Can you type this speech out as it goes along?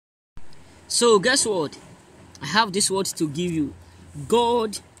So guess what? I have this word to give you.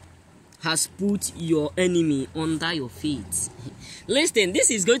 God has put your enemy under your feet. Listen,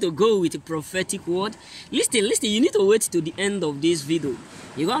 this is going to go with a prophetic word. Listen, you need to wait to the end of this video.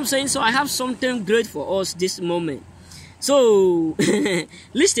 You know what I'm saying? So I have something great for us this moment. So,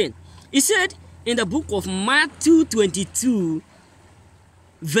 listen, he said in the book of Matthew 22,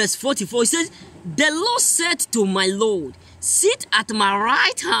 verse 44, he says, the Lord said to my Lord, sit at my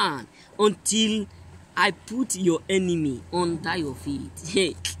right hand until I put your enemy under your feet.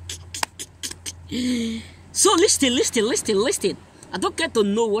 So listen. I don't get to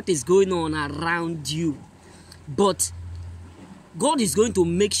know what is going on around you, but God is going to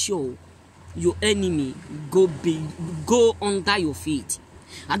make sure your enemy go under your feet.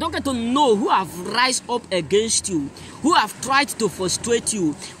 I don't get to know who have rise up against you, who have tried to frustrate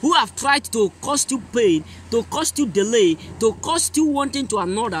you, who have tried to cause you pain, to cause you delay, to cause you wanting to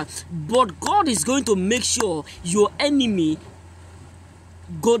another. But God is going to make sure your enemy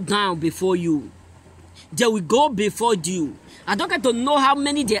go down before you. They will go before you. I don't get to know how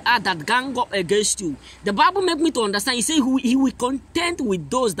many there are that gang up against you. The Bible makes me to understand. He says he will contend with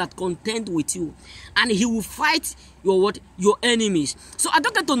those that contend with you, and he will fight your enemies. So I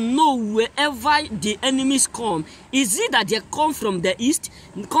don't get to know wherever the enemies come. Is it that they come from the east,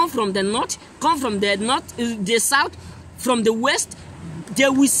 come from the north, come from the south, from the west? They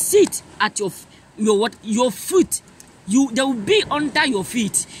will sit at your foot. They will be under your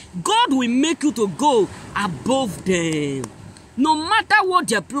feet. God will make you to go above them. No matter what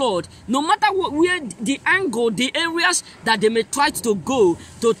they plot, no matter where the angle, the areas that they may try to go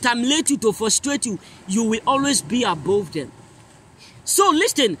to terminate you, to frustrate you, you will always be above them. So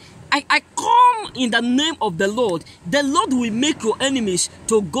listen, I come in the name of the Lord. The Lord will make your enemies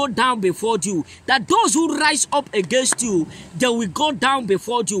to go down before you. That those who rise up against you, they will go down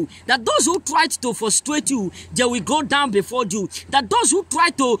before you. That those who try to frustrate you, they will go down before you. That those who try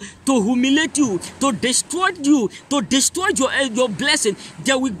to humiliate you, to destroy you, to destroy your blessing,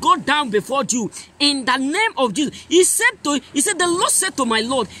 they will go down before you. In the name of Jesus, he said, the Lord said to my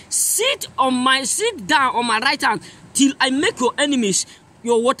Lord, sit down on my right hand till I make your enemies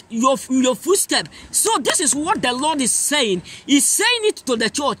your footstep. So this is what the Lord is saying. He's saying it to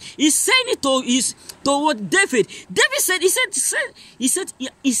the church. He's saying it to what David. David said,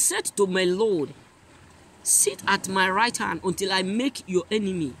 he said to my Lord, sit at my right hand until I make your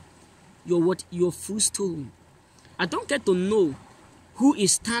enemy your footstool. I don't get to know who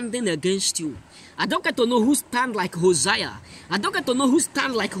is standing against you. I don't get to know who stand like Hosea. I don't get to know who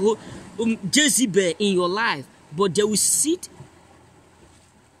stand like Jezebel in your life. But they will sit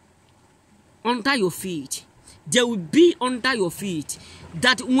under your feet. They will be under your feet.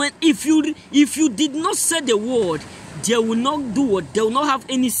 That if you did not say the word, they will not do it. They will not have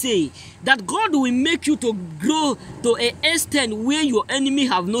any say. That God will make you to grow to an extent where your enemy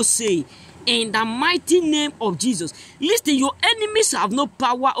have no say. In the mighty name of Jesus. Listen, your enemies have no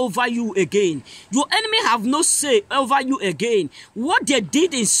power over you again. Your enemy have no say over you again. What they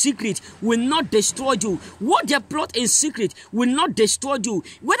did in secret will not destroy you. What they plot in secret will not destroy you.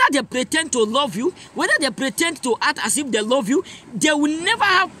 Whether they pretend to love you, whether they pretend to act as if they love you, they will never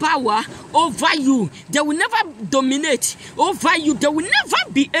have power over you. They will never dominate over you. They will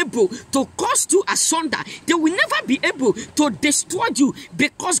never be able to cause you asunder. They will never be able to destroy you,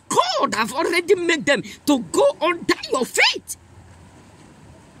 because God have already made them to go under your feet.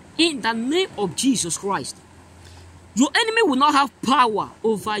 In the name of Jesus Christ, your enemy will not have power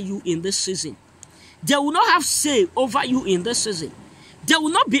over you in this season. They will not have say over you in this season. They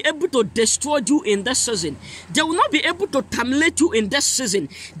will not be able to destroy you in this season. They will not be able to terminate you in this season.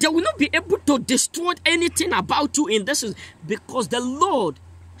 They will not be able to destroy anything about you in this season, because the Lord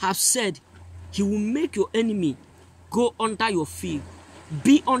has said he will make your enemy go under your feet.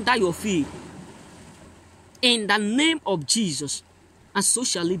 Be under your feet. In the name of Jesus. And so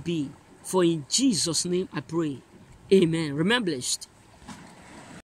shall it be. For in Jesus' name I pray. Amen. Remember, blessed.